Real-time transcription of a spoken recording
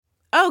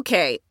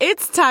Okay,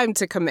 it's time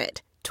to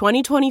commit.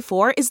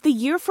 2024 is the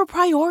year for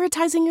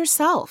prioritizing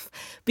yourself.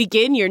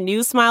 Begin your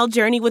new smile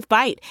journey with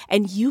Byte,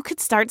 and you could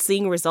start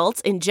seeing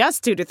results in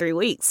just 2 to 3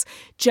 weeks.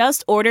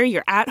 Just order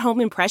your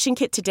at-home impression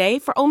kit today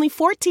for only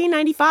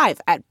 $14.95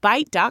 at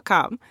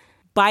Byte.com.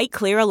 Byte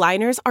Clear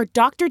aligners are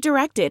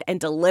doctor-directed and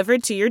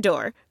delivered to your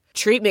door.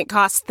 Treatment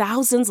costs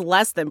thousands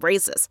less than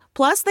braces.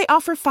 Plus, they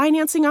offer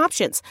financing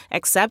options,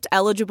 accept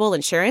eligible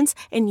insurance,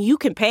 and you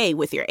can pay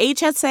with your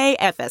HSA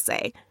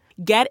FSA.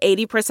 Get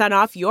 80%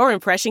 off your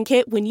impression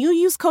kit when you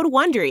use code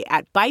WONDERY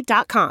at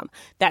Byte.com.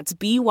 That's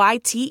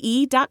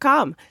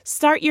BYTE.com.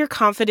 Start your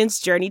confidence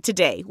journey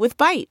today with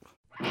Byte.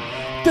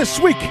 This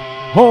week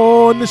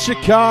on the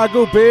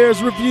Chicago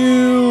Bears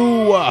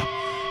Review.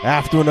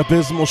 After an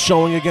abysmal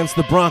showing against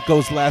the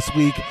Broncos last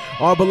week,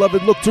 our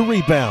beloved look to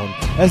rebound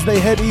as they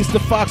head east to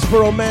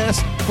Foxborough,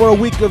 Mass. for a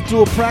week of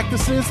dual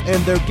practices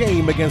and their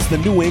game against the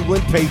New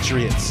England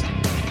Patriots.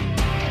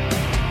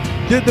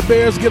 Did the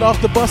Bears get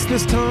off the bus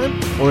this time,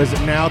 or is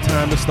it now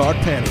time to start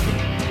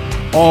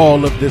panicking?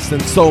 All of this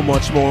and so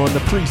much more on the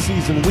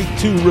preseason Week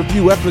 2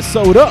 review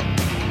episode of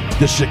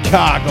the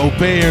Chicago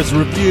Bears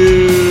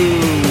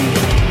Review.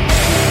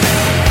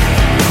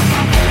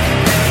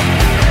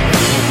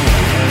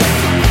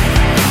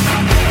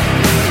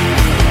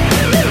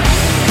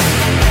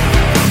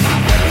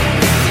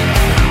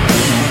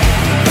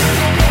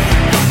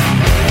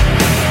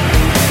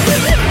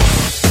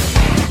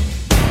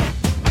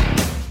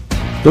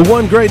 The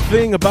one great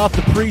thing about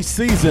the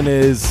preseason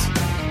is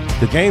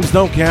the games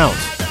don't count.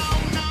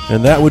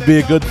 And that would be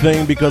a good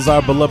thing because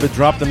our beloved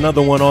dropped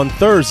another one on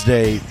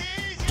Thursday,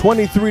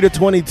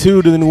 23-22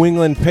 to the New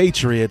England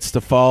Patriots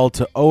to fall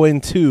to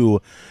 0-2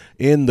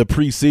 in the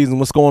preseason.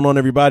 What's going on,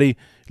 everybody?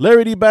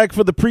 Larry D back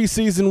for the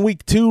preseason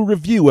Week 2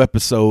 review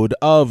episode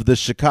of the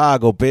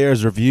Chicago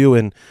Bears Review.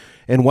 And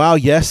while,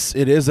 yes,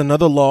 it is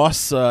another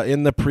loss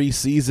in the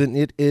preseason,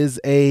 it is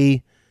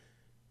a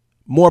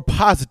more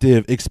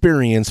positive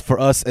experience for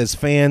us as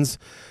fans.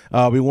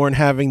 We weren't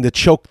having to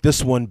choke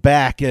this one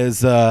back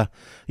as,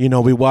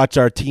 we watch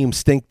our team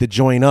stink the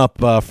joint up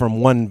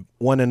from one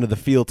end of the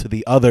field to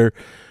the other.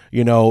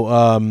 If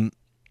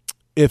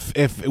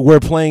we're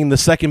playing the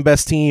second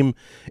best team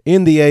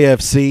in the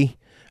AFC,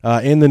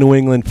 in the New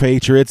England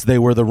Patriots, they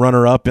were the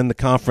runner-up in the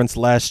conference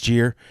last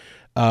year.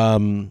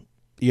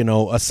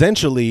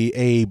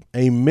 Essentially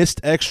a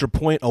missed extra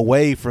point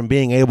away from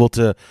being able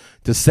to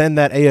send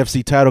that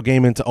AFC title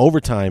game into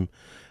overtime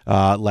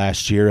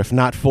last year. If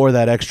not for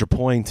that extra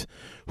point,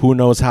 who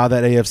knows how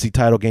that AFC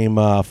title game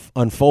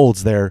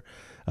unfolds there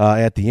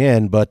at the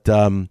end. But,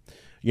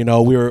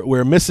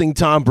 we're missing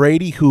Tom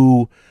Brady,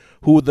 who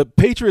the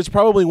Patriots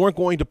probably weren't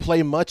going to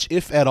play much,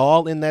 if at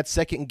all, in that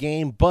second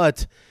game,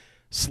 but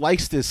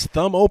sliced his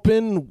thumb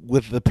open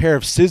with a pair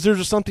of scissors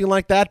or something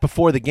like that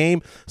before the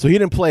game, so he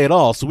didn't play at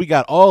all. So we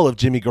got all of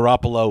Jimmy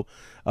Garoppolo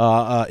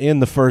in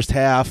the first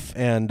half,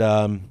 and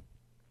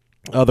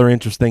other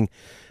interesting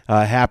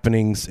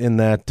happenings in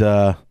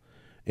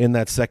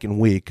that second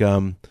week.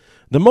 The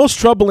most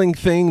troubling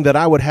thing that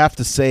I would have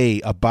to say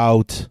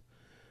about,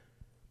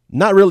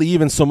 not really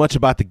even so much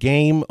about the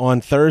game on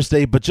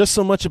Thursday, but just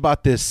so much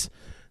about this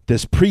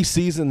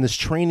preseason, this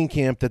training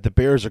camp that the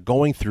Bears are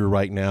going through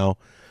right now,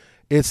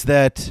 it's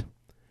that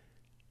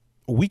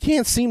we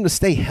can't seem to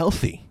stay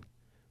healthy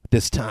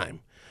this time.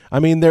 I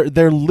mean,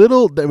 they're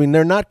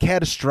not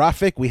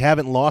catastrophic. We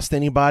haven't lost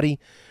anybody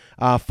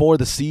for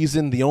the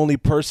season. The only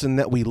person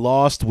that we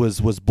lost was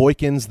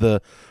Boykins,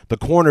 the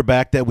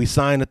cornerback that we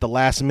signed at the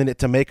last minute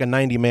to make a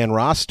 90-man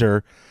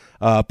roster.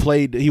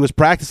 He was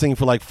practicing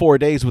for like 4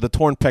 days with a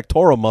torn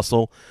pectoral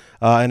muscle,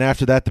 and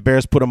after that, the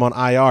Bears put him on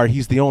IR.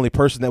 He's the only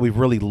person that we've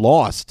really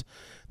lost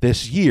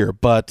this year,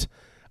 but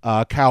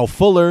Kyle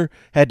Fuller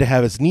had to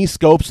have his knee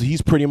scoped, so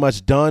he's pretty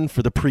much done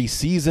for the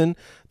preseason.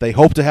 They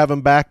hope to have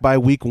him back by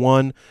Week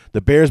 1.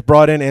 The Bears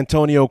brought in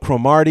Antonio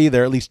Cromartie.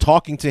 They're at least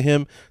talking to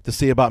him to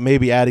see about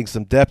maybe adding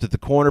some depth at the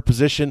corner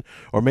position,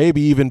 or maybe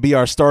even be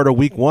our starter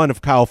Week 1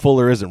 if Kyle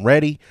Fuller isn't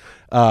ready.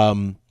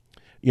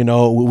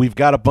 We've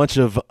got a bunch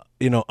of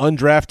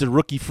undrafted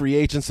rookie free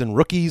agents and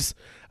rookies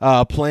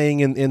playing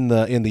in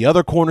the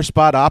other corner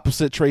spot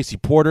opposite Tracy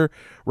Porter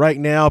right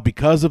now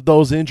because of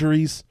those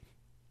injuries.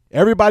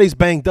 Everybody's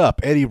banged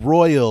up. Eddie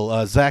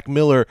Royal, Zach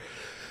Miller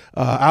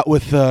out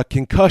with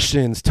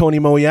concussions. Tony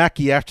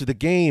Moeaki after the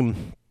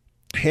game,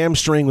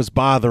 hamstring was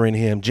bothering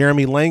him.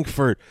 Jeremy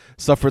Langford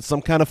suffered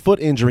some kind of foot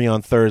injury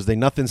on Thursday.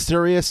 Nothing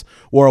serious.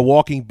 Wore a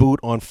walking boot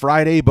on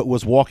Friday, but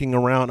was walking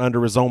around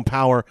under his own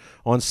power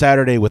on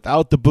Saturday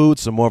without the boot,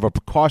 so more of a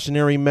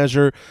precautionary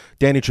measure.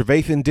 Danny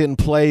Trevathan didn't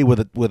play with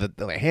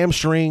a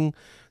hamstring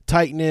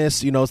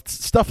tightness.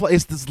 Stuff like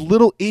it's this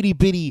little itty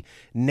bitty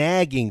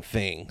nagging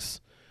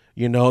things.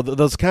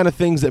 Those kind of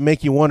things that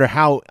make you wonder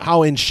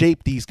how in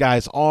shape these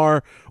guys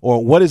are,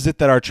 or what is it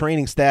that our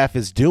training staff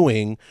is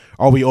doing?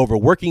 Are we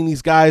overworking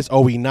these guys? Are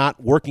we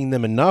not working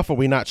them enough? Are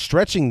we not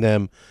stretching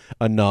them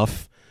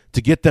enough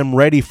to get them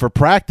ready for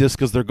practice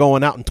because they're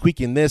going out and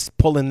tweaking this,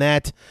 pulling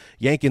that,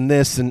 yanking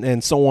this,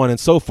 and so on and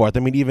so forth. I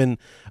mean, even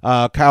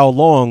Kyle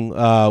Long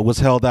was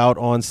held out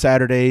on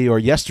Saturday or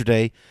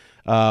yesterday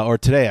or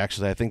today,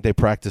 actually. I think they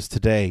practiced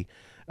today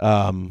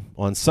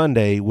on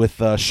Sunday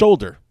with a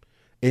shoulder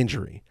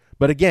injury.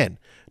 But again,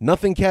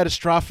 nothing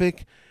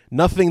catastrophic,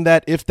 nothing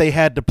that if they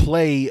had to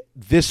play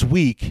this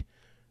week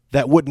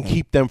that wouldn't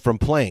keep them from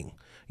playing.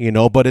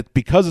 But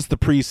because it's the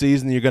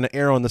preseason, you're going to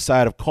err on the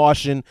side of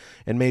caution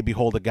and maybe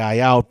hold a guy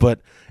out.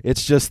 But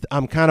it's just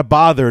I'm kind of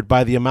bothered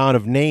by the amount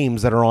of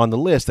names that are on the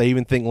list. I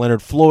even think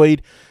Leonard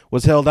Floyd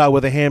was held out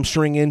with a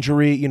hamstring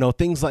injury.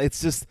 Things like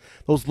it's just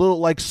those little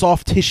like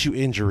soft tissue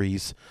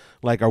injuries.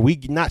 Like, are we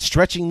not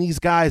stretching these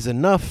guys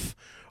enough?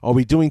 Are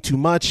we doing too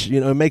much?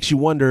 It makes you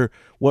wonder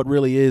what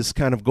really is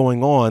kind of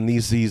going on.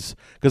 These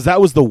because that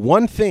was the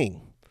one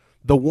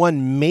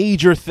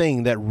major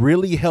thing that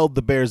really held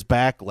the Bears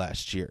back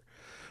last year.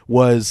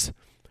 Was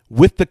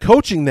with the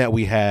coaching that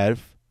we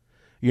have,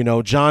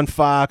 John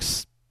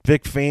Fox,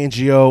 Vic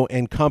Fangio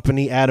and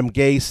company, Adam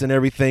Gase and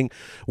everything,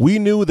 we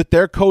knew that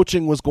their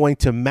coaching was going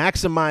to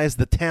maximize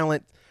the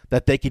talent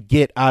that they could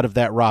get out of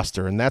that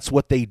roster, and that's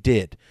what they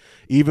did.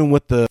 Even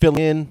with the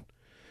fill-in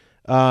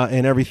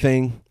and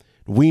everything,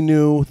 we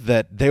knew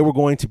that they were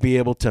going to be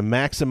able to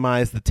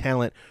maximize the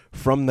talent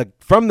from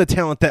the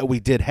talent that we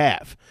did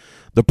have.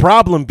 The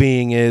problem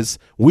being is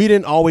we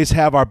didn't always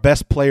have our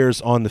best players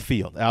on the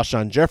field.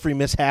 Alshon Jeffrey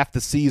missed half the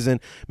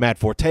season. Matt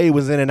Forte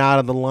was in and out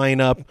of the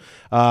lineup.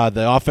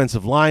 The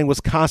offensive line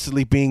was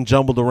constantly being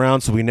jumbled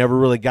around, so we never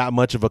really got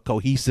much of a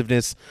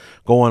cohesiveness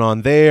going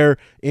on there.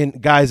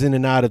 Guys in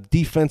and out of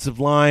defensive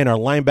line. Our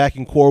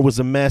linebacking core was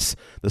a mess.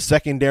 The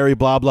secondary,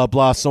 blah, blah,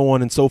 blah, so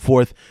on and so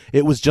forth.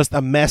 It was just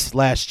a mess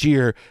last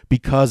year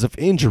because of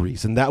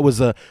injuries, and that was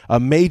a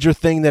major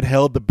thing that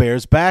held the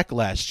Bears back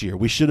last year.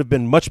 We should have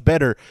been much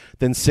better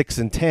than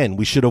 6-10.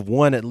 We should have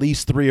won at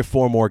least 3 or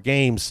 4 more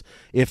games.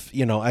 If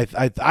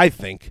I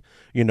think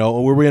we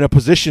were in a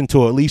position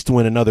to at least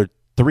win another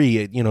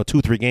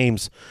 2-3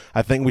 games.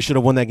 I think we should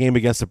have won that game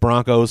against the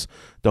Broncos.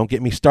 Don't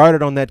get me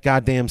started on that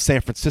goddamn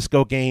San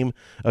Francisco game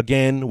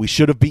again. We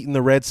should have beaten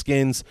the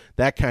Redskins,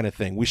 that kind of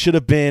thing. We should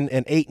have been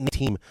an 8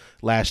 team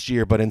last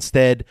year, but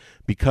instead,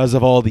 because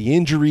of all the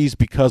injuries,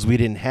 because we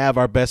didn't have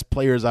our best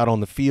players out on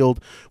the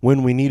field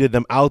when we needed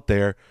them out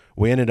there,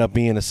 we ended up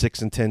being a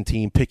 6-10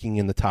 team, picking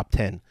in the top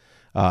 10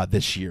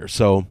 this year.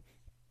 So,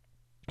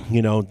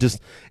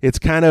 just it's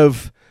kind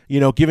of,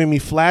 giving me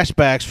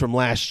flashbacks from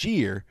last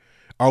year.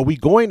 Are we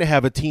going to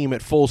have a team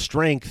at full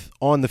strength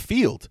on the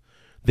field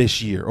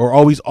this year, or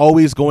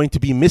always going to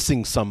be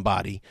missing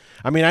somebody?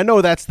 I mean, I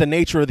know that's the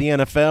nature of the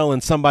NFL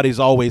and somebody's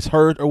always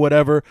hurt or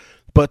whatever,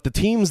 but the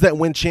teams that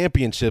win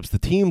championships, the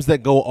teams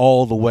that go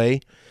all the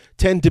way,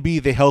 tend to be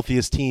the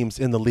healthiest teams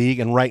in the league.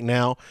 And right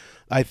now,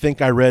 I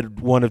think I read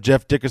one of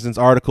Jeff Dickerson's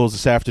articles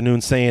this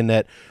afternoon saying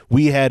that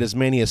we had as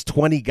many as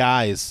 20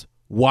 guys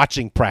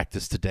watching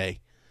practice today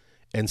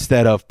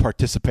instead of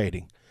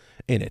participating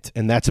in it,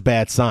 and that's a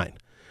bad sign.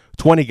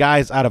 20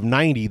 guys out of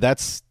 90,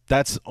 that's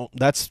more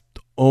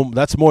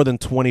than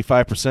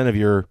 25% of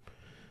your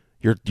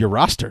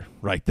roster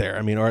right there.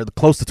 I mean, or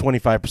close to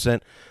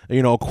 25%,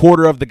 a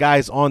quarter of the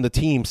guys on the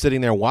team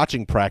sitting there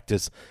watching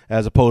practice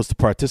as opposed to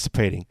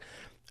participating.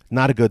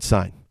 Not a good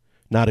sign.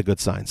 Not a good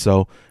sign.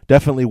 So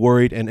definitely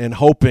worried and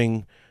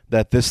hoping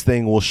that this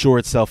thing will shore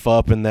itself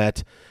up and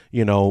that,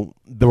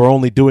 we're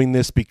only doing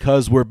this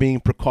because we're being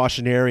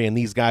precautionary and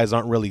these guys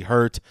aren't really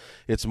hurt.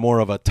 It's more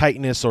of a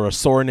tightness or a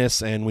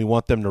soreness and we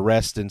want them to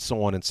rest and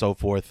so on and so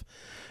forth.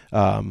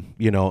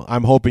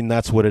 I'm hoping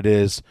that's what it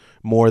is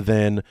more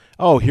than,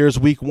 here's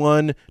week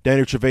 1,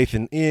 Danny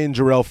Trevathan in,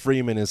 Jarrell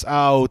Freeman is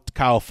out,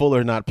 Kyle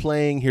Fuller not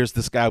playing, here's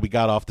this guy we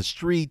got off the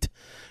street,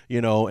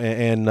 our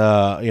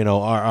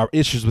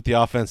issues with the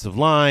offensive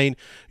line.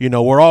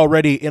 We're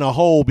already in a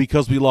hole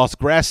because we lost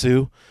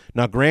Grasu.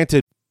 Now,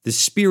 granted, the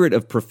spirit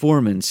of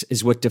performance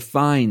is what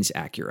defines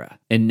Acura,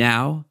 and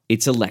now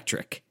it's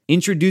electric.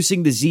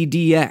 Introducing the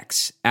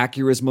ZDX,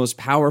 Acura's most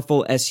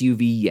powerful SUV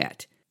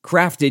yet.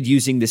 Crafted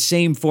using the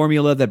same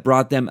formula that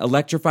brought them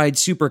electrified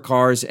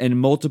supercars and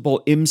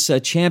multiple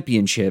IMSA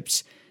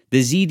championships,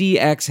 the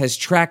ZDX has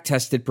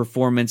track-tested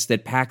performance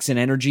that packs an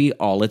energy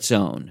all its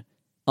own.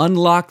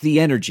 Unlock the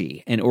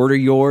energy and order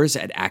yours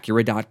at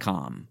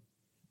Acura.com.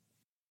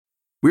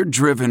 We're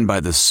driven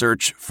by the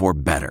search for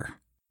better.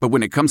 But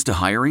when it comes to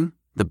hiring,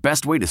 the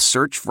best way to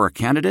search for a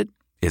candidate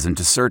isn't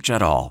to search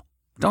at all.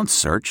 Don't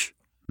search.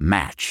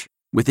 Match.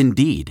 With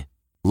Indeed.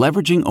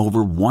 Leveraging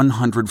over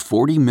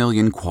 140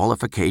 million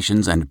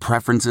qualifications and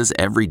preferences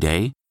every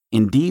day,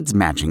 Indeed's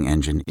matching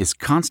engine is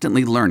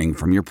constantly learning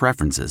from your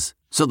preferences.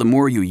 So the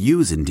more you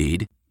use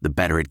Indeed, the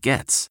better it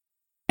gets.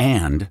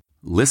 And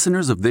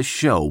listeners of this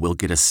show will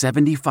get a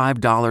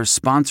 $75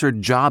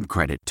 sponsored job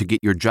credit to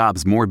get your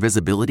jobs more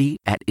visibility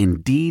at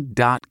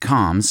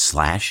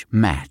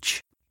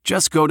Indeed.com/match.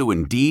 Just go to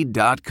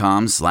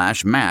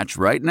Indeed.com/match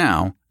right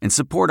now and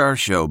support our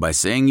show by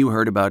saying you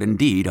heard about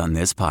Indeed on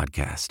this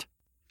podcast.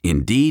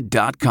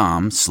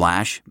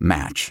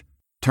 Indeed.com/match.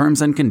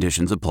 Terms and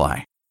conditions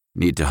apply.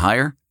 Need to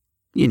hire?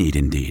 You need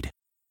Indeed.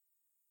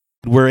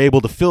 We're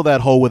able to fill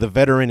that hole with a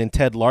veteran in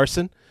Ted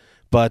Larson,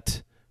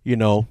 but,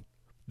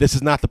 this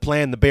is not the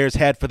plan the Bears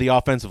had for the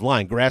offensive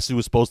line. Grassley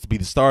was supposed to be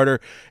the starter,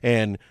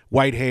 and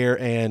Whitehair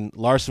and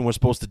Larson were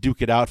supposed to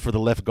duke it out for the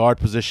left guard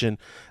position,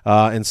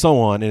 and so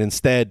on. And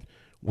instead,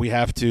 we're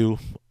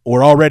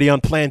already on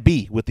plan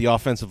B with the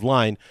offensive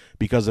line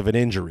because of an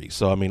injury.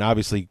 So,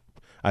 obviously,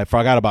 I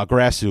forgot about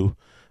Grassley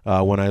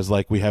when I was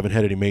like, we haven't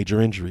had any major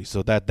injuries.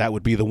 So that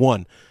would be the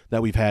one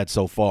that we've had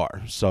so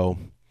far. So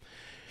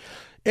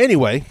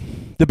anyway,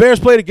 the Bears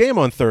played a game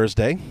on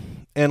Thursday,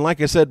 and like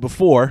I said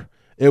before,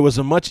 it was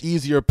a much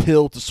easier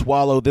pill to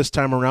swallow this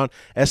time around,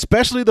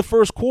 especially the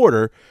first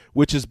quarter,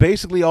 which is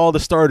basically all the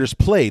starters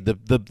played.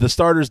 The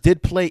starters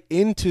did play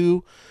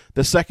into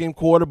the second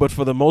quarter, but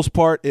for the most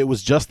part, it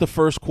was just the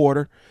first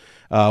quarter.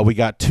 We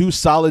got 2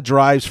 solid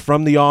drives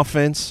from the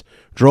offense,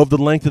 drove the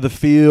length of the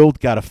field,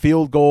 got a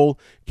field goal,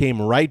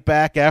 came right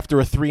back after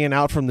a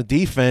 3-and-out from the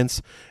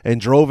defense, and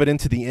drove it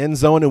into the end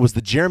zone. It was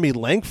the Jeremy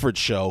Langford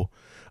show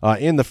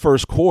in the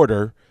first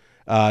quarter.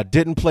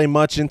 Didn't play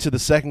much into the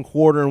second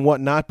quarter and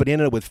whatnot, but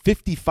ended up with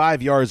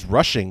 55 yards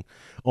rushing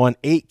on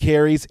 8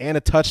 carries and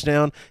a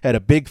touchdown. Had a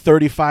big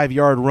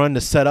 35-yard run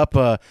to set up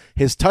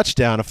his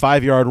touchdown, a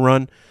 5-yard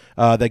run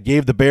that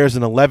gave the Bears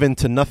an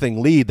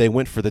 11-0 lead. They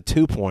went for the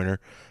 2-pointer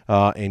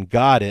and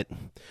got it.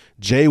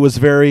 Jay was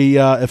very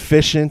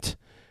efficient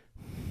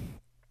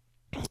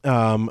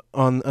on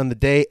the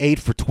day, 8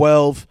 for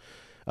 12,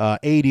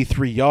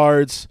 83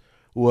 yards.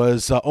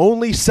 Was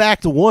only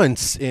sacked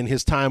once in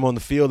his time on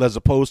the field as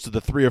opposed to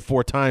the 3 or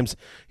 4 times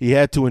he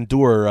had to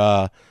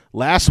endure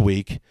last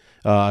week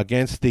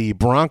against the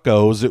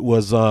Broncos. It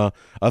was a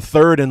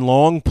 3rd and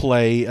long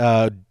play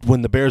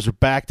when the Bears were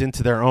backed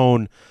into their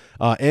own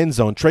end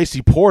zone.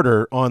 Tracy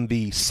Porter on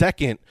the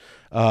second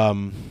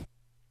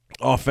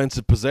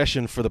offensive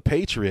possession for the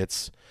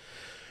Patriots.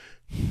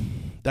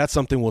 That's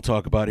something we'll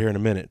talk about here in a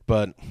minute,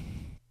 but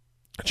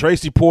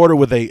Tracy Porter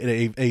with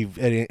an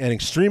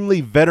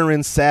extremely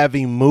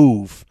veteran-savvy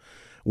move.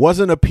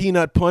 Wasn't a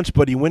peanut punch,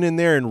 but he went in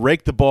there and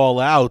raked the ball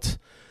out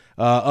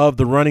of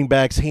the running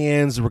back's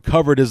hands,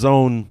 recovered his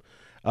own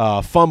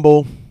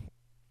fumble.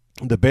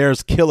 The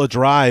Bears kill a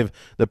drive.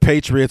 The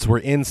Patriots were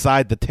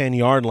inside the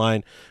 10-yard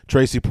line.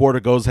 Tracy Porter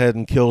goes ahead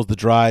and kills the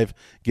drive,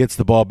 gets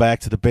the ball back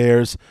to the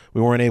Bears.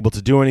 We weren't able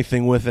to do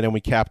anything with it, and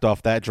we capped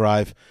off that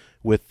drive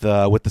with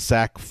the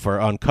sack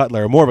on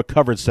Cutler, more of a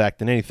covered sack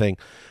than anything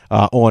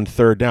on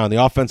 3rd down.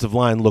 The offensive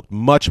line looked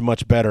much,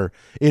 much better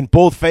in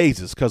both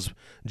phases because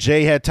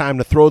Jay had time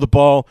to throw the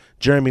ball.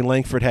 Jeremy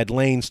Langford had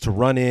lanes to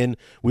run in.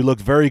 We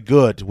looked very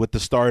good with the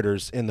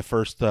starters in the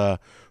first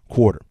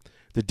quarter.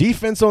 The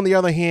defense, on the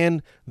other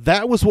hand,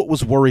 that was what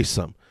was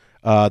worrisome.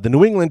 The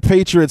New England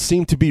Patriots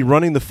seemed to be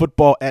running the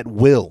football at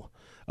will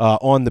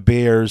on the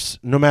Bears,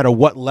 no matter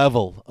what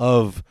level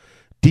of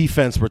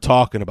defense we're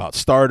talking about.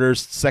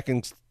 Starters,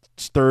 second,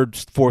 third,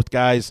 fourth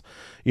guys,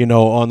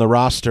 on the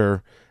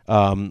roster.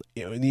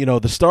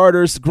 The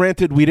starters,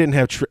 granted, we didn't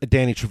have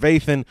Danny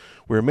Trevathan.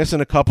 We were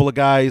missing a couple of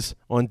guys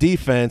on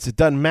defense. It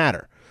doesn't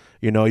matter.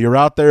 You're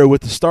out there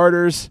with the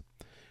starters.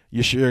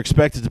 You're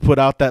expected to put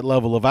out that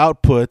level of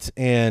output,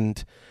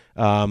 and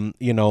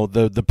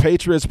the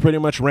Patriots pretty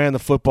much ran the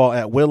football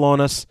at will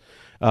on us.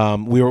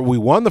 We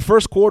won the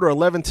first quarter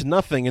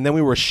 11-0, and then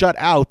we were shut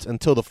out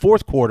until the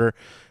fourth quarter,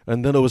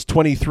 and then it was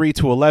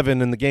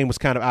 23-11, and the game was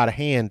kind of out of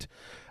hand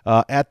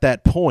at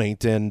that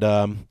point. And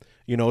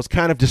it's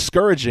kind of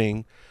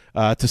discouraging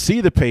to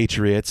see the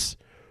Patriots,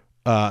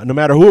 no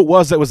matter who it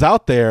was that was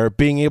out there,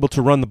 being able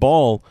to run the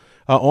ball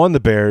on the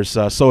Bears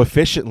so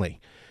efficiently.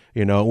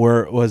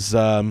 Where it was,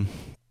 no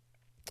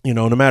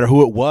matter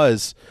who it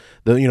was,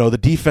 the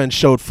defense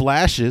showed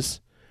flashes,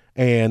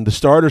 and the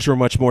starters were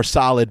much more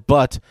solid.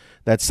 But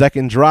that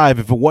second drive,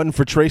 if it wasn't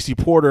for Tracy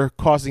Porter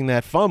causing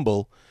that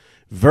fumble,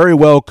 very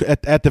well,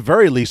 at the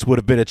very least, would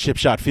have been a chip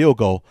shot field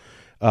goal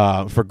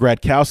for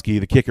Gradkowski,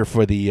 the kicker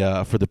for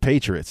the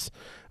Patriots.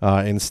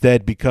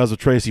 Instead, because of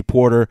Tracy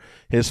Porter,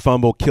 his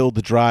fumble killed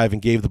the drive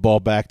and gave the ball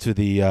back to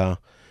the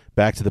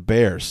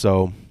Bears.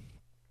 So,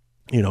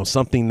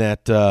 something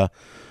that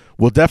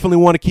we'll definitely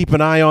want to keep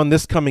an eye on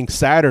this coming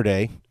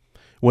Saturday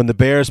when the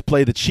Bears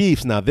play the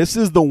Chiefs. Now, this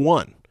is the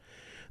one.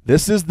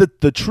 This is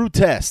the true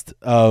test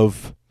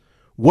of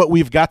what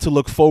we've got to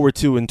look forward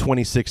to in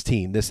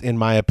 2016, this, in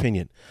my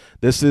opinion.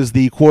 This is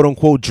the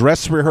quote-unquote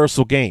dress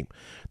rehearsal game.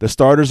 The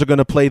starters are going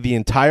to play the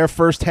entire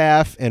first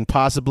half and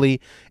possibly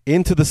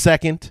into the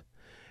second,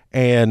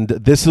 and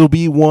this will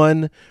be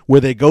one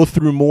where they go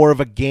through more of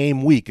a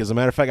game week. As a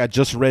matter of fact, I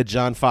just read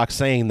John Fox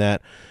saying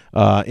that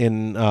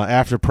in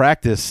after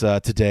practice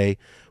today,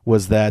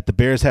 was that the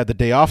Bears had the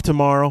day off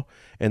tomorrow,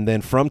 and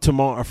then from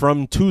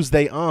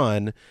Tuesday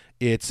on,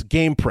 it's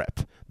game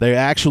prep. They're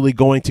actually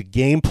going to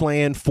game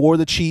plan for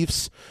the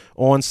Chiefs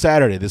on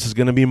Saturday. This is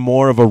going to be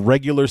more of a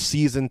regular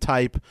season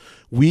type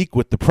week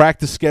with the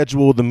practice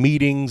schedule, the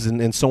meetings,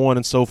 and so on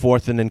and so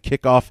forth, and then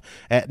kickoff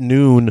at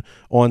noon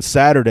on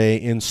Saturday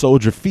in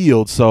Soldier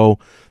Field. So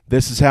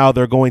This is how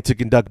they're going to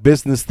conduct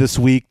business this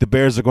week. The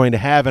Bears are going to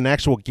have an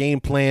actual game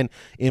plan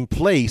in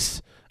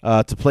place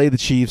to play the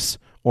Chiefs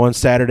on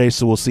Saturday,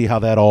 so we'll see how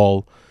that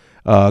all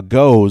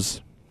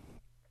goes.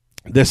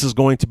 This is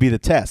going to be the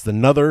test.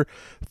 The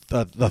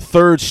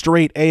third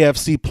straight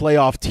AFC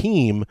playoff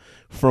team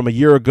from a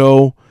year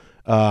ago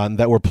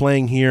that we're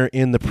playing here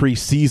in the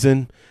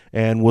preseason,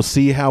 and we'll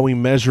see how we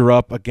measure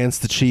up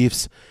against the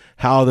Chiefs,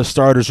 how the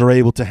starters are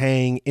able to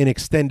hang in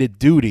extended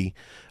duty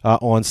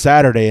on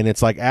Saturday. And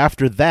it's like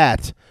after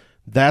that,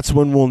 that's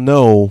when we'll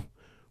know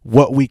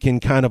what we can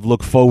kind of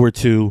look forward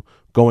to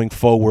going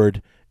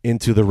forward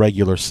into the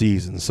regular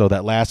season. So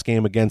that last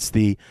game against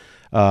the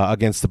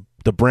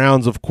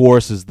Browns, of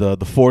course, is the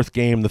fourth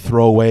game, the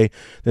throwaway.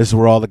 This is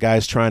where all the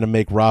guys trying to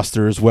make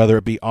rosters, whether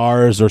it be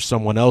ours or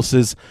someone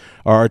else's,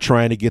 are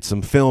trying to get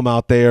some film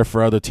out there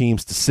for other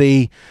teams to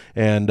see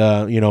and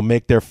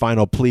make their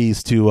final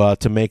pleas to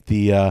make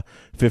the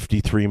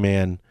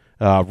 53-man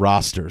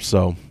roster.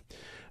 So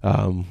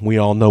we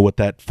all know what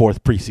that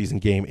fourth preseason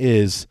game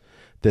is.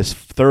 This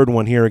third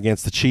one here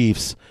against the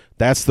Chiefs,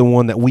 that's the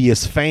one that we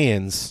as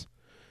fans,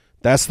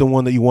 that's the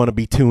one that you want to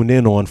be tuned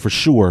in on for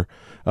sure.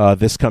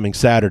 This coming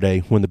Saturday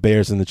when the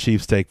Bears and the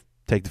Chiefs take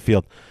the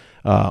field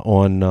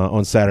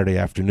on Saturday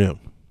afternoon.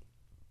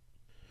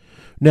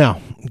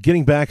 Now,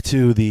 getting back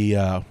to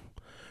the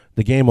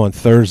game on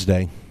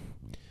Thursday,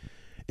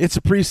 it's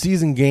a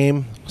preseason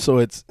game, so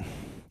it's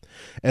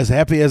as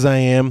happy as I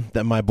am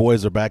that my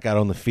boys are back out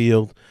on the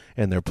field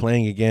and they're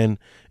playing again.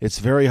 It's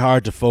very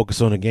hard to focus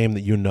on a game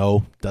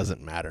that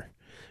doesn't matter.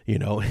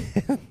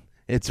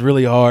 It's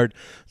really hard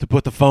to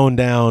put the phone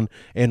down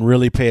and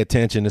really pay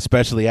attention,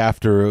 especially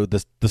after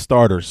the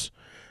starters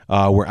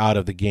were out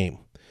of the game,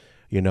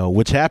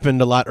 which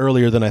happened a lot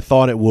earlier than I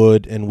thought it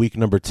would in week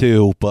number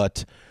 2.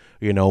 But,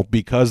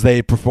 because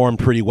they performed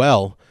pretty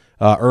well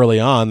early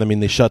on, I mean,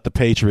 they shut the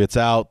Patriots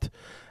out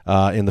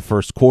in the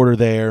first quarter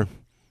there.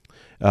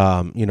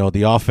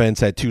 The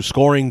offense had 2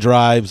 scoring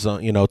drives,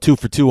 2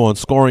 for 2 on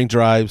scoring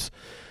drives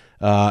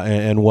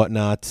and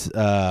whatnot.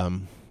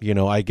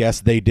 I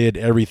guess they did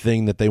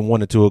everything that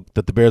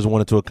that the Bears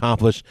wanted to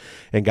accomplish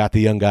and got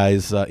the young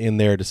guys in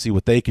there to see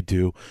what they could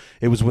do.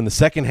 It was when the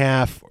second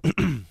half,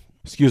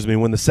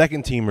 when the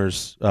second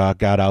teamers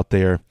got out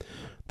there,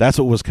 that's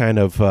what was kind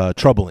of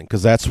troubling,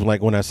 because that's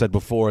like when I said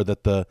before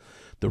that the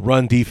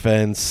run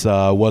defense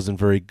wasn't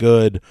very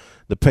good.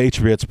 The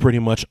Patriots pretty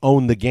much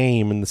owned the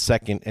game in the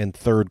second and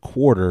third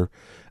quarter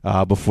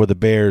before the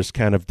Bears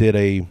kind of did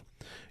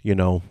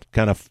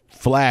kind of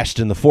flashed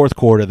in the fourth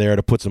quarter there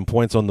to put some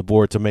points on the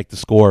board to make the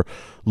score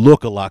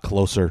look a lot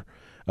closer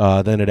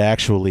than it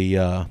actually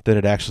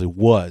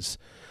was.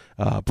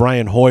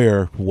 Brian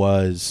Hoyer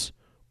was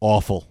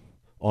awful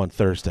on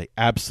Thursday,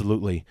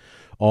 absolutely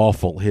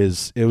awful.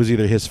 It was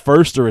either his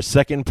first or his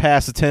second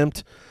pass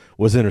attempt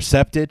was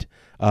intercepted.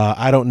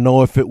 I don't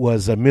know if it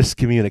was a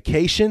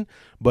miscommunication,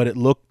 but it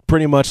looked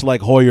pretty much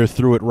like Hoyer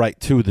threw it right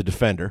to the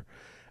defender.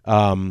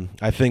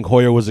 I think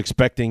Hoyer was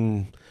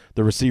expecting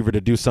the receiver to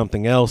do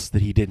something else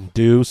that he didn't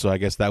do, so I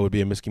guess that would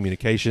be a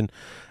miscommunication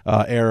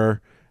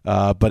error.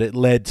 But it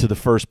led to the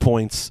first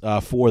points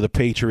for the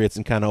Patriots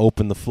and kind of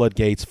opened the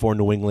floodgates for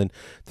New England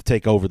to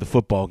take over the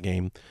football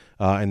game,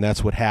 and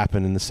that's what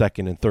happened in the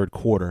second and third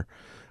quarter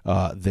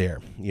there.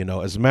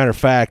 As a matter of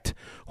fact,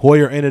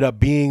 Hoyer ended up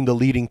being the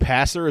leading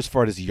passer as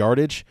far as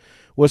yardage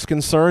was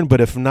concerned, but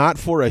if not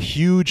for a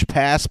huge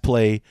pass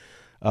play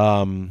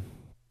early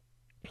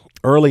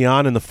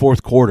on in the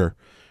fourth quarter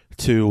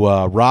to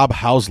Rob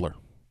Hausler, it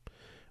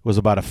was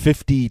about a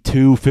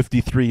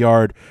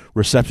 53-yard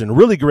reception. A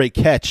really great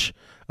catch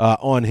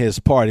on his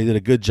part. He did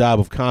a good job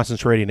of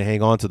concentrating to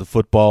hang on to the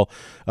football,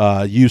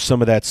 used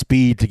some of that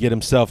speed to get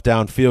himself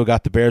downfield,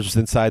 got the Bears just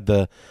inside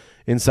the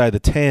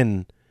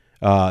 10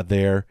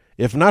 there.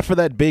 If not for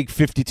that big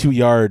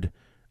 52-yard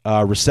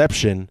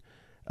reception,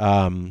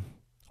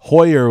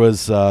 Hoyer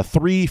was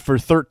 3 for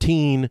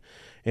 13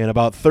 and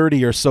about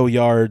 30 or so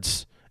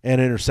yards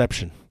and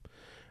interception.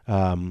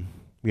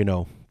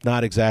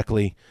 Not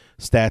exactly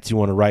stats you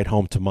want to write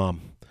home to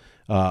mom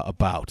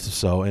about.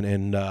 So,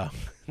 and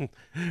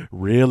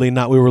really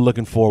not what we were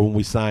looking for when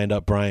we signed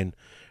up Brian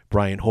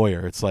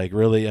Hoyer. It's like,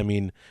 really, I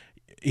mean,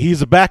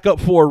 he's a backup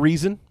for a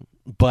reason,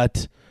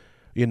 but,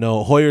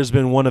 Hoyer's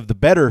been one of the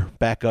better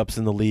backups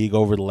in the league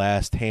over the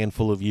last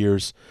handful of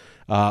years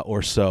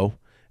or so.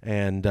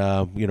 And,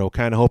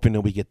 kind of hoping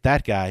that we get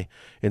that guy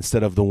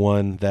instead of the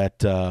one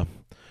that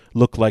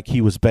looked like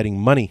he was betting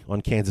money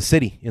on Kansas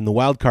City in the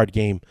wild card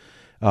game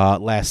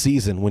last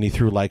season when he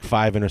threw like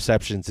 5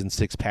 interceptions and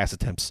 6 pass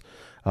attempts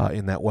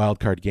in that wild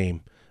card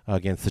game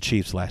against the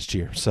Chiefs last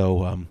year.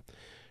 So,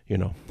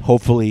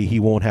 hopefully he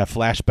won't have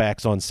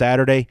flashbacks on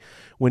Saturday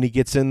when he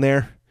gets in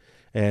there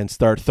and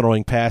start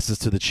throwing passes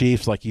to the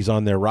Chiefs like he's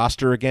on their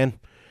roster again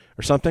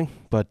or something.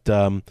 But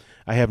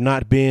I have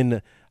not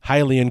been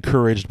highly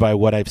encouraged by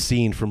what I've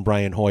seen from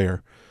Brian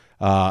Hoyer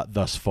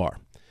thus far.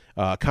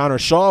 Connor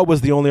Shaw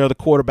was the only other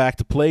quarterback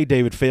to play.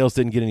 David Fales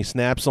didn't get any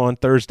snaps on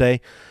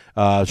Thursday.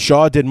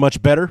 Shaw did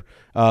much better,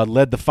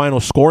 led the final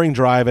scoring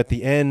drive at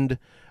the end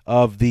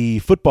of the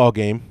football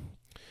game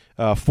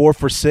 4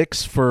 for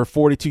 6 for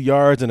 42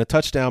 yards and a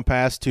touchdown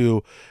pass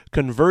to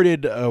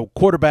converted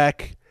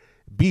quarterback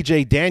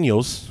B.J.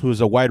 Daniels, who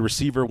is a wide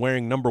receiver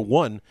wearing number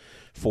 1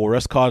 for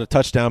us, caught a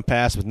touchdown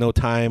pass with no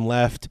time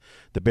left.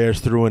 The Bears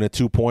threw in a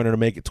 2-pointer to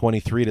make it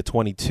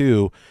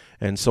 23-22,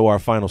 and so our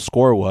final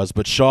score was.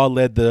 But Shaw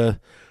led the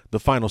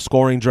final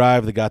scoring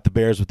drive that got the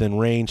Bears within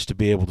range to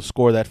be able to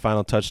score that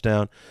final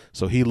touchdown.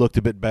 So he looked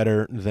a bit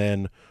better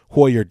than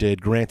Hoyer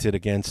did, granted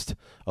against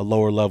a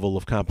lower level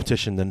of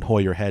competition than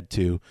Hoyer had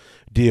to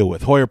deal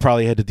with. Hoyer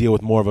probably had to deal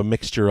with more of a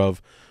mixture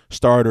of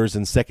starters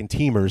and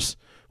second-teamers,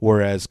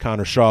 whereas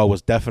Connor Shaw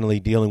was definitely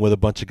dealing with a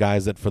bunch of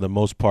guys that for the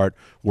most part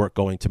weren't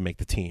going to make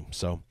the team.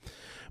 So,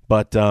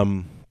 but,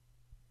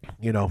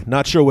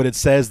 not sure what it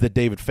says that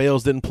David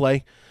Fales didn't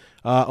play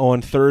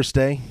on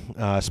Thursday,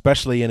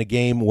 especially in a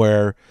game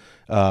where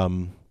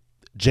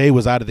Jay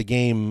was out of the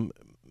game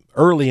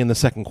early in the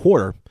second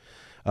quarter,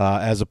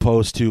 as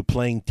opposed to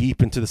playing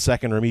deep into the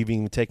second or maybe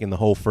even taking the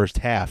whole first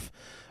half,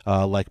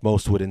 like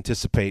most would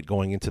anticipate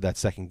going into that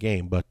second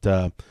game.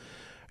 But,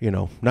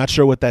 not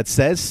sure what that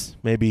says.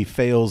 Maybe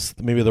Fales,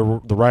 maybe the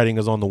writing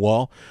is on the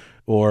wall,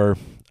 or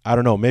I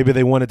don't know. Maybe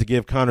they wanted to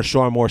give Connor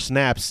Shaw more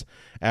snaps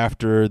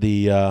after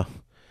the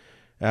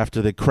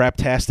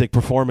craptastic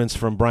performance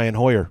from Brian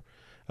Hoyer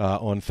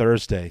on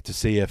Thursday to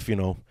see if,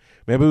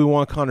 maybe we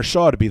want Connor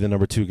Shaw to be the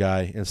number 2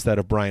 guy instead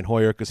of Brian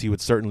Hoyer, because he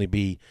would certainly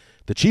be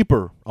the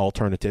cheaper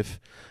alternative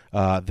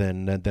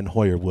than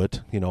Hoyer would.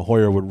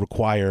 Hoyer would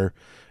require,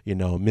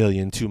 $1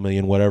 million, $2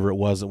 million, whatever it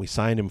was that we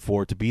signed him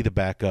for to be the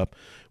backup,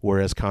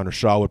 whereas Connor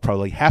Shaw would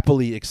probably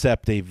happily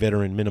accept a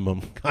veteran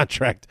minimum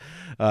contract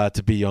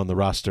to be on the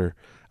roster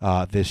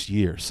this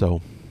year.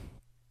 So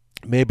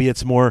maybe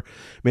it's more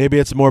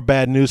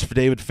bad news for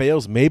David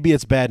Fales. Maybe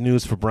it's bad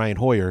news for Brian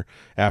Hoyer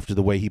after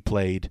the way he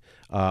played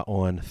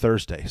on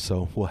Thursday.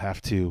 So we'll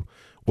have to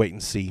wait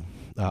and see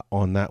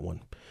on that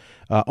one.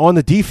 On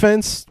the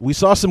defense, we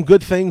saw some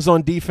good things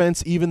on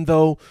defense, even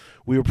though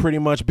we were pretty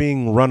much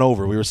being run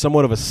over. We were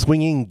somewhat of a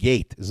swinging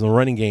gate in the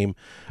running game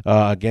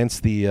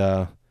against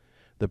the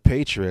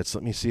Patriots.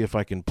 Let me see if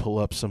I can pull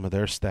up some of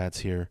their stats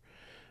here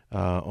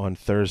on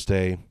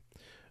Thursday.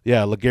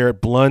 Yeah,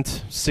 LeGarrette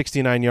Blount,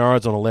 69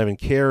 yards on 11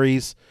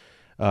 carries.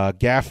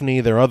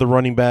 Gaffney, their other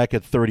running back,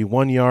 at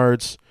 31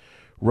 yards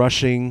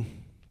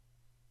rushing.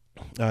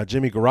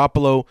 Jimmy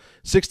Garoppolo,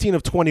 16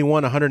 of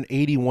 21,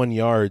 181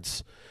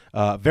 yards.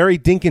 Very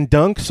dink and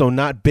dunk, so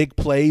not big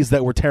plays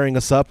that were tearing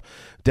us up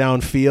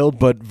downfield,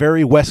 but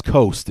very West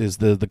Coast is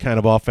the kind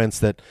of offense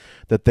that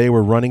they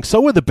were running.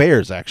 So were the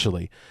Bears,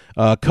 actually.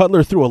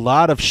 Cutler threw a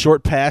lot of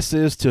short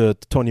passes to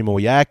Tony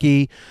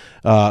Moeaki,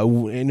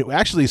 and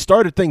actually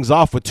started things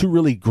off with 2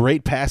 really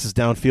great passes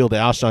downfield to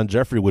Alshon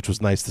Jeffrey, which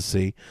was nice to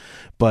see.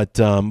 But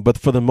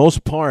for the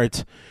most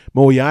part,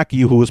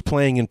 Moeaki, who was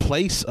playing in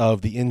place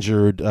of the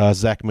injured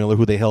Zach Miller,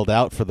 who they held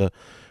out for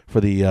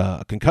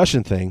the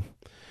concussion thing,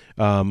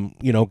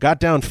 got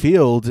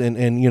downfield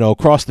and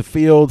across the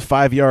field,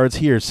 5 yards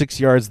here, 6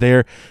 yards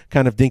there,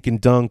 kind of dink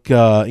and dunk,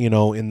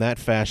 in that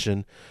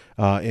fashion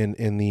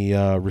in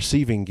the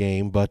receiving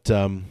game. But,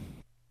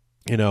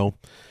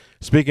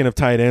 speaking of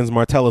tight ends,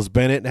 Martellus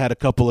Bennett had a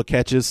couple of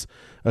catches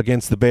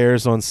against the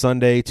Bears on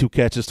Sunday, 2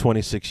 catches,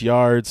 26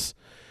 yards.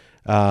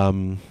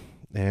 And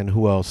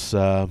who else?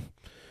 That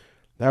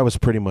was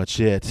pretty much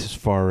it as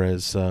far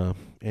as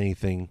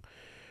anything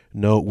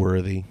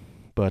noteworthy.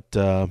 But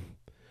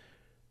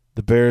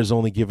the Bears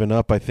only given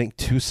up, I think,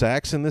 2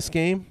 sacks in this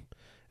game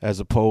as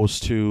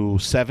opposed to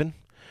 7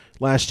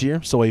 last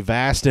year. So a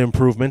vast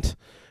improvement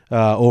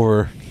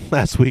over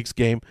last week's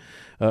game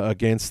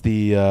against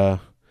the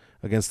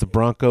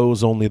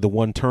Broncos. Only the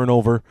 1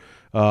 turnover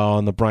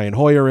on the Brian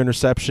Hoyer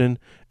interception,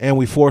 and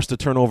we forced a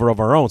turnover of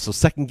our own. So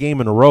second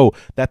game in a row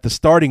that the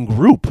starting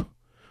group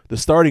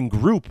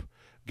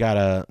got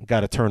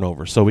a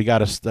turnover. So we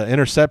got an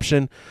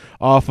interception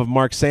off of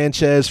Mark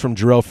Sanchez from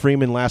Jarrell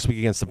Freeman last week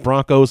against the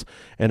Broncos,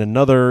 and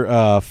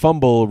another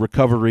fumble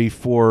recovery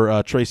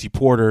for Tracy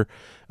Porter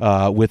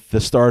with the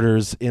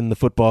starters in the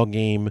football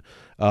game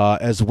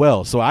as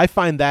well. So I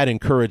find that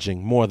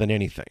encouraging more than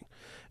anything,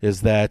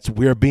 is that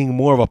we're being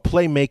more of a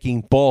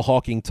playmaking,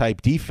 ball-hawking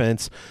type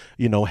defense,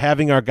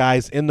 having our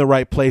guys in the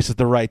right place at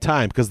the right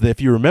time. Because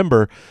if you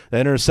remember, the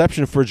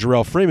interception for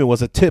Jarrell Freeman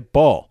was a tip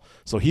ball.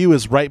 So he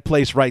was right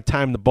place, right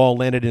time. The ball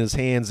landed in his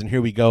hands, and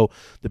here we go.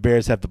 The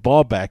Bears have the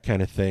ball back kind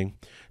of thing.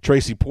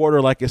 Tracy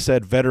Porter, like I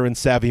said, veteran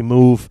savvy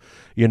move,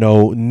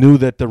 knew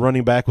that the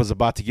running back was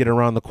about to get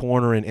around the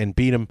corner and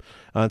beat him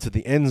to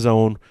the end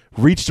zone,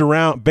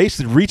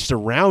 basically reached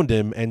around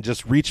him and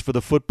just reached for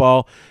the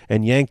football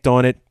and yanked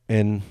on it.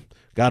 And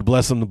God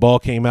bless him, the ball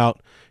came out.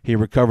 He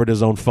recovered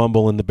his own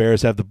fumble, and the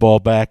Bears have the ball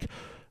back.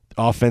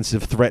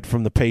 Offensive threat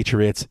from the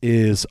Patriots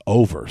is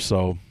over.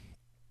 So,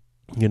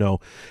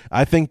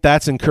 I think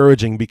that's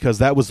encouraging, because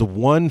that was the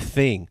one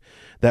thing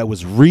that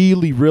was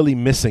really, really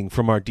missing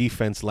from our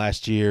defense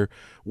last year,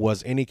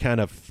 was any kind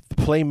of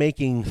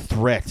playmaking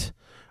threat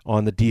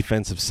on the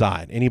defensive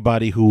side.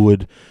 Anybody who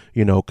would,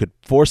 could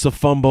force a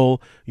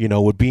fumble,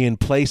 would be in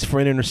place for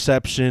an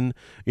interception.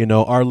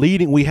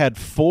 We had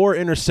 4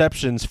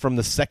 interceptions from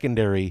the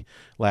secondary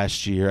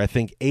last year. I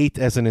think 8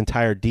 as an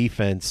entire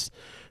defense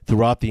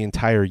throughout the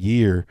entire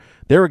year.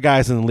 There were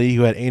guys in the league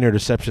who had 8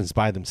 interceptions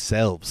by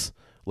themselves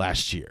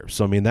last year.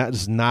 So, that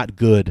is not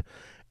good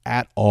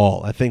at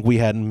all. I think we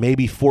had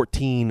maybe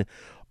 14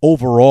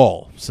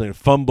 overall, so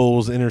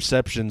fumbles,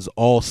 interceptions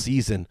all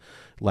season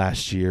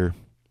last year.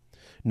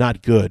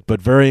 Not good,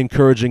 but very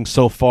encouraging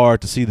so far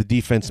to see the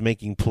defense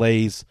making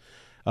plays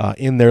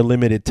in their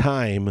limited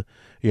time.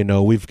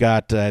 We've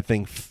got, I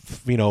think,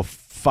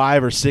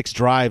 5 or 6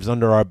 drives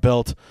under our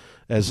belt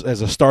as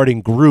a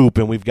starting group,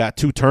 and we've got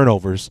 2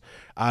 turnovers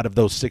out of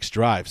those 6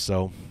 drives.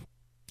 So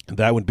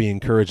that would be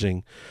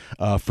encouraging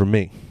for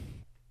me.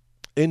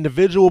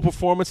 Individual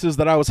performances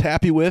that I was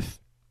happy with,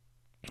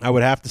 I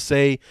would have to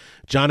say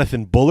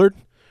Jonathan Bullard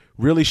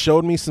really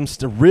showed me some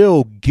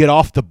real get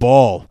off the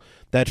ball.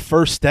 That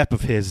first step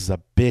of his is a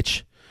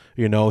bitch.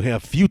 A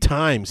few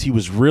times he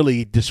was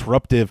really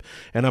disruptive,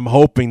 and I'm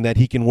hoping that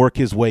he can work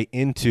his way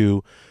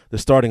into the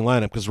starting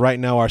lineup, because right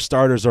now our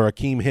starters are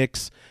Akeem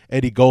Hicks,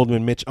 Eddie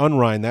Goldman, Mitch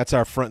Unrein. That's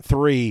our front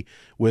 3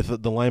 with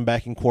the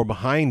linebacking core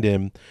behind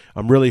him.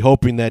 I'm really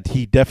hoping that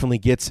he definitely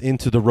gets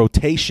into the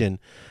rotation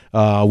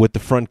with the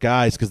front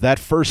guys, because that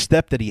first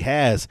step that he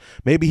has,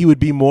 maybe he would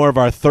be more of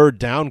our third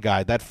down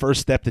guy. That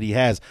first step that he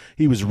has,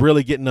 he was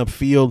really getting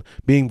upfield,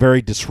 being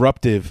very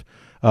disruptive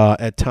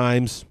at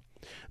times.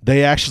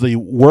 They actually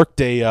worked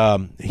he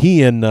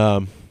and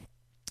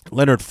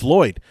Leonard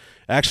Floyd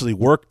actually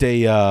worked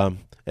a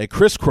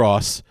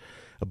crisscross.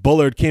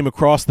 Bullard came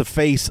across the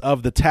face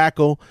of the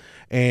tackle,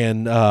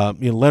 and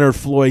Leonard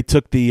Floyd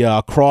took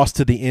the cross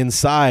to the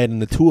inside,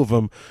 and the 2 of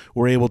them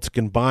were able to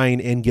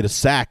combine and get a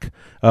sack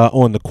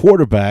on the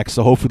quarterback.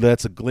 So hopefully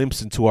that's a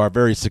glimpse into our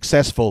very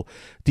successful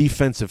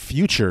defensive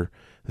future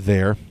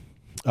there.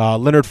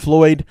 Leonard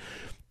Floyd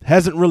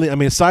hasn't really,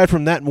 aside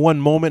from that one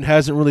moment,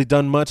 hasn't really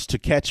done much to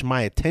catch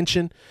my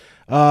attention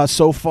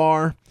so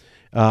far.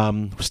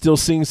 Still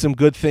seeing some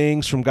good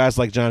things from guys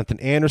like Jonathan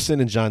Anderson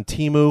and John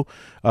Timu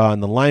in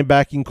the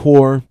linebacking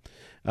core.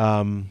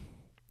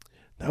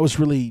 That was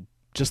really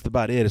just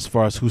about it as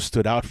far as who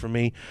stood out for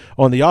me.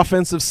 On the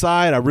offensive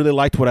side, I really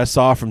liked what I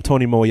saw from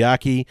Tony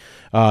Moeaki,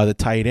 the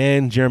tight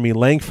end, Jeremy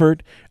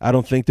Langford. I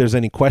don't think there's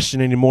any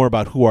question anymore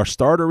about who our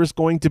starter is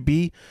going to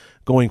be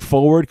going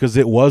forward, because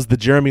it was the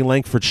Jeremy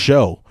Langford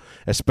show,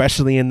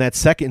 especially in that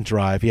second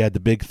drive. He had the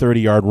big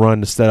 30-yard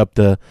run to set up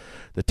the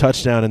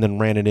touchdown and then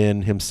ran it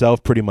in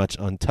himself pretty much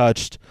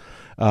untouched.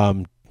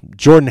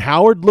 Jordan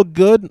Howard looked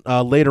good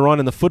later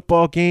on in the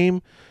football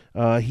game.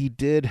 He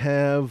did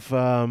have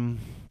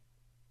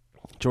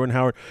Jordan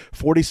Howard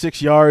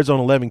 46 yards on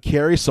 11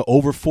 carries, so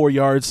over 4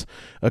 yards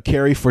a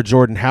carry for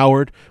Jordan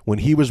Howard when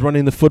he was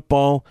running the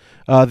football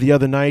the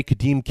other night.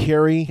 Kadeem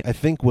Carey, I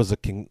think, was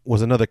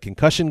another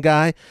concussion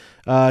guy.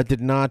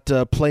 Did not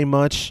play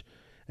much,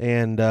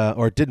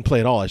 or didn't play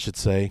at all, I should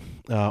say,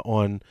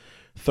 on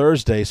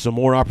Thursday. So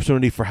more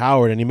opportunity for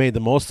Howard, and he made the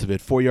most of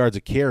it. 4 yards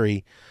a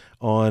carry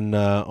on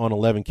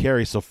 11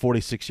 carries, so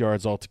 46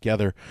 yards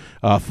altogether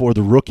for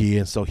the rookie,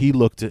 and so he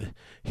looked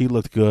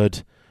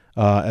good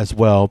as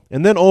well.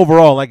 And then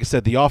overall, like I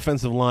said, the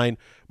offensive line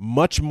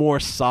much more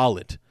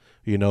solid.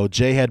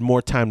 Jay had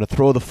more time to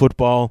throw the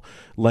football.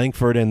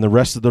 Langford and the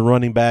rest of the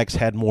running backs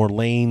had more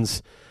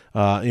lanes,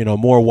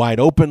 more wide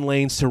open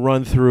lanes to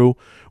run through.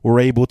 Were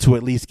able to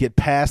at least get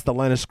past the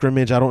line of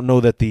scrimmage. I don't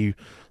know that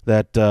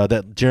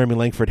that Jeremy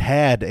Langford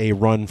had a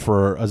run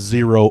for a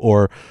 0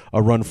 or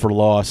a run for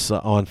loss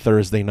on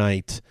Thursday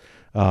night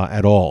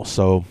at all.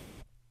 So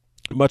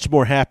much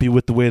more happy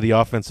with the way the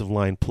offensive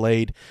line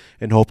played,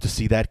 and hope to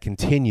see that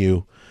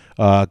continue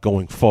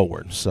going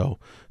forward. So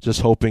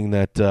just hoping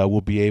that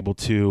we'll be able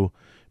to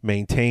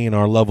maintain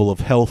our level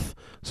of health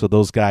so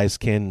those guys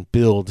can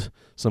build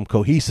some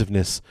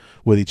cohesiveness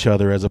with each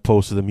other, as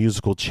opposed to the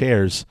musical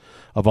chairs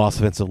of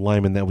offensive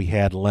linemen that we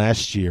had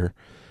last year.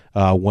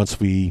 Once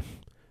we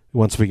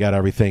got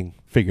everything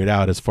figured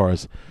out as far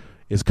as,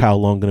 is Kyle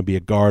Long going to be a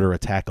guard or a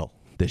tackle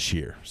this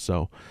year?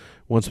 So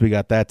once we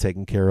got that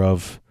taken care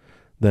of,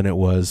 then it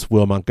was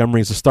Will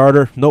Montgomery's a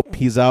starter. Nope,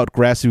 he's out.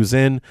 Grasshu's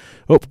in.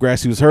 Oh,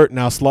 Grasshu's hurt.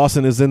 Now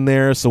Slauson is in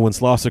there. So when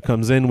Slauson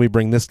comes in, we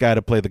bring this guy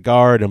to play the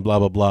guard, and blah,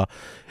 blah, blah,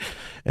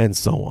 and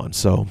so on.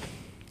 So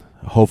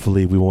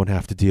hopefully we won't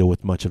have to deal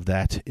with much of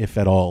that, if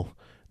at all,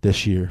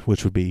 this year,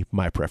 which would be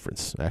my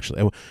preference,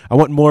 actually. I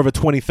want more of a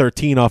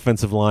 2013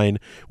 offensive line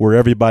where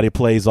everybody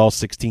plays all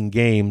 16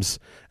 games,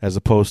 as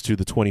opposed to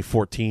the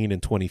 2014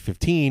 and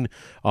 2015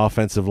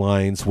 offensive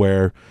lines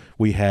where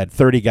we had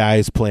 30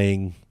 guys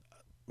playing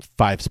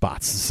 5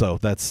 spots. So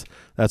that's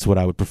what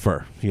I would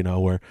prefer,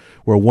 where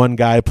one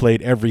guy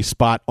played every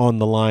spot on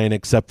the line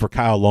except for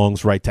Kyle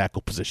Long's right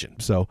tackle position.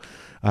 So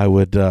I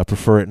would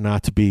prefer it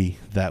not to be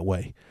that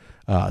way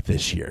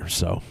this year.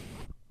 So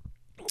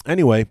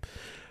anyway,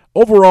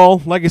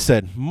 overall, like I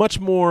said, much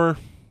more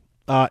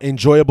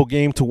enjoyable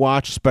game to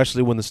watch,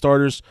 especially when the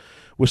starters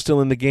were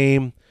still in the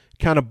game.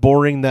 kind of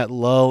boring, that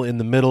lull in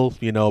the middle,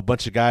 a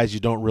bunch of guys you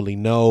don't really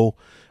know,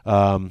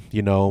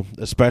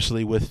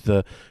 especially with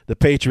the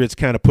Patriots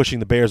kind of pushing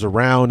the Bears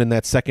around in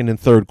that second and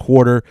third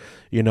quarter,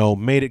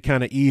 made it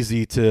kind of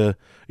easy to,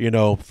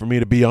 for me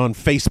to be on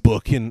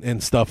Facebook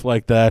and stuff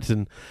like that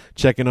and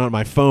checking on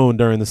my phone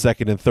during the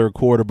second and third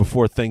quarter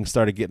before things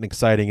started getting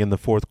exciting in the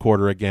fourth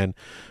quarter again.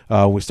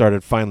 We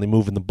started finally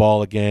moving the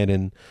ball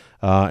again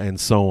and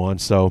so on.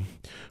 So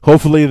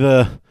hopefully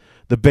the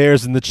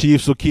Bears and the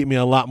Chiefs will keep me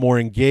a lot more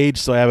engaged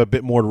so I have a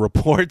bit more to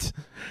report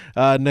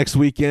next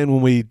weekend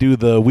when we do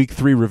the Week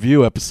 3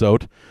 review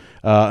episode.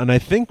 And I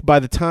think by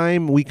the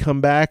time we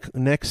come back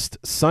next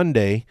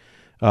Sunday,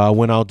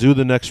 when I'll do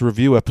the next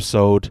review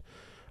episode,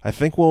 I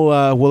think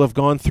we'll have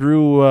gone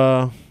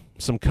through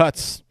some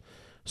cuts.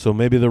 So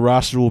maybe the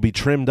roster will be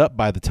trimmed up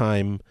by the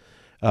time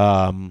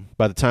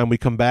we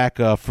come back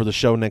for the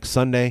show next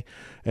Sunday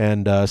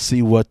and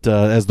see what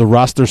as the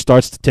roster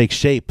starts to take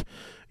shape.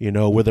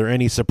 Were there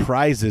any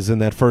surprises in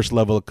that first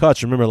level of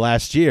cuts? Remember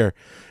last year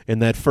in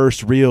that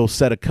first real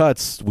set of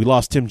cuts, we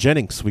lost Tim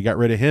Jennings. We got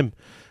rid of him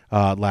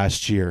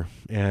last year.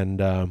 And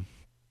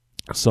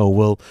so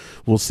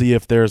we'll see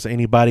if there's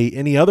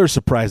any other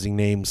surprising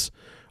names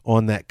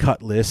on that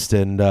cut list.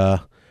 And,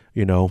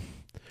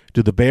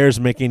 do the Bears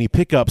make any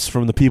pickups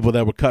from the people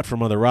that were cut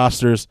from other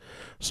rosters,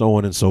 so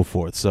on and so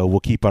forth. So we'll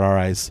keep our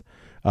eyes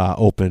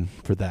open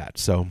for that.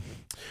 So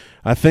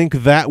I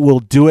think that will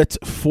do it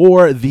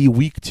for the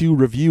Week 2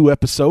 review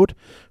episode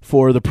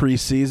for the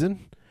preseason.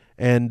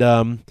 And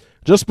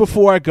just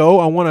before I go,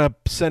 I want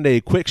to send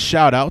a quick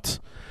shout-out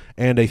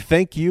and a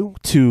thank you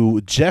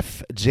to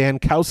Jeff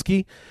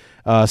Jankowski.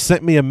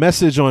 Sent me a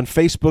message on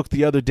Facebook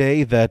the other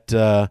day that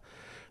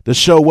the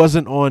show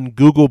wasn't on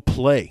Google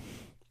Play,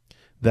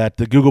 that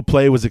the Google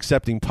Play was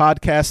accepting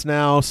podcasts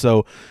now,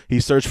 so he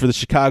searched for the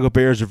Chicago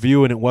Bears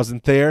Review and it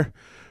wasn't there.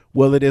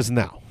 Well, it is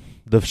now.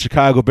 The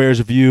Chicago Bears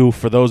Review,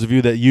 for those of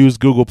you that use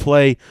Google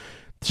Play,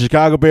 the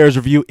Chicago Bears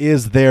Review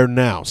is there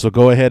now. So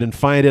go ahead and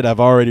find it. I've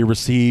already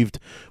received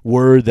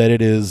word that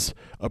it is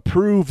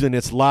approved and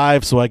it's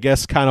live. So I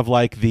guess kind of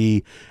like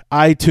the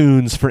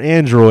iTunes for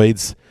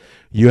Androids,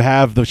 you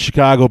have the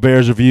Chicago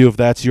Bears Review if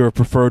that's your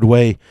preferred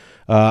way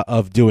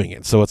of doing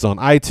it. So it's on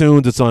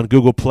iTunes, it's on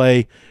Google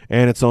Play,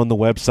 and it's on the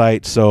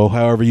website. So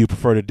however you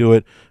prefer to do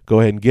it, go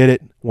ahead and get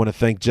it. Want to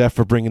thank Jeff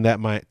for bringing that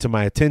to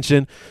my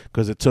attention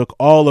because it took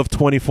all of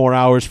 24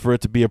 hours for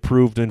it to be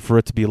approved and for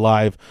it to be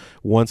live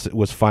once it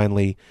was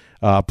finally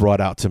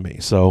brought out to me.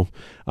 So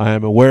I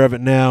am aware of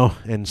it now,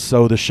 and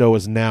so the show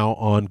is now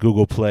on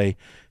Google Play.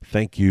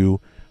 Thank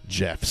you,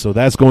 Jeff. So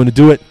that's going to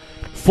do it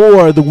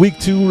for the Week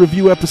 2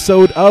 review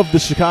episode of the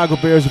Chicago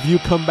Bears Review.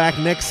 Come back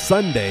next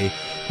Sunday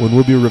when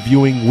we'll be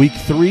reviewing Week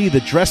 3, the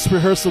dress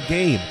rehearsal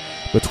game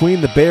between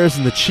the Bears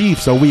and the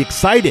Chiefs. Are we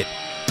excited?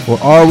 Or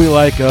are we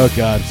like, oh,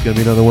 God, it's going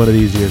to be another one of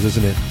these years,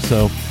 isn't it?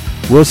 So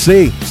we'll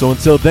see. So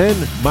until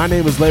then, my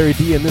name is Larry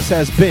D, and this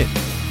has been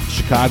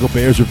Chicago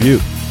Bears Review.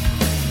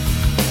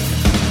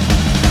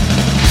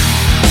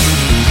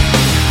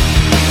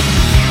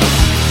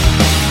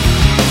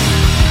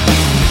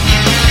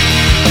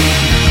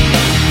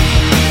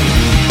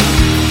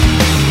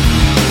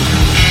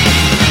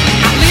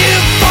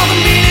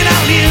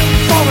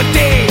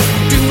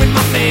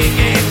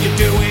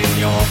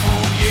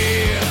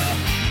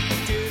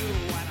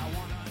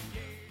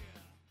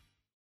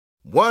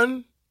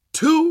 One,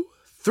 two,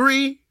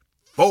 three,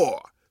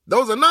 four.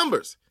 Those are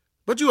numbers,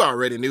 but you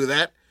already knew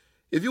that.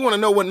 If you want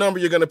to know what number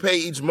you're going to pay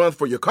each month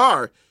for your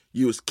car,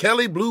 use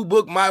Kelley Blue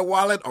Book My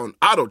Wallet on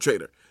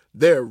AutoTrader.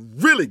 They're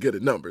really good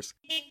at numbers.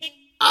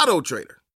 AutoTrader.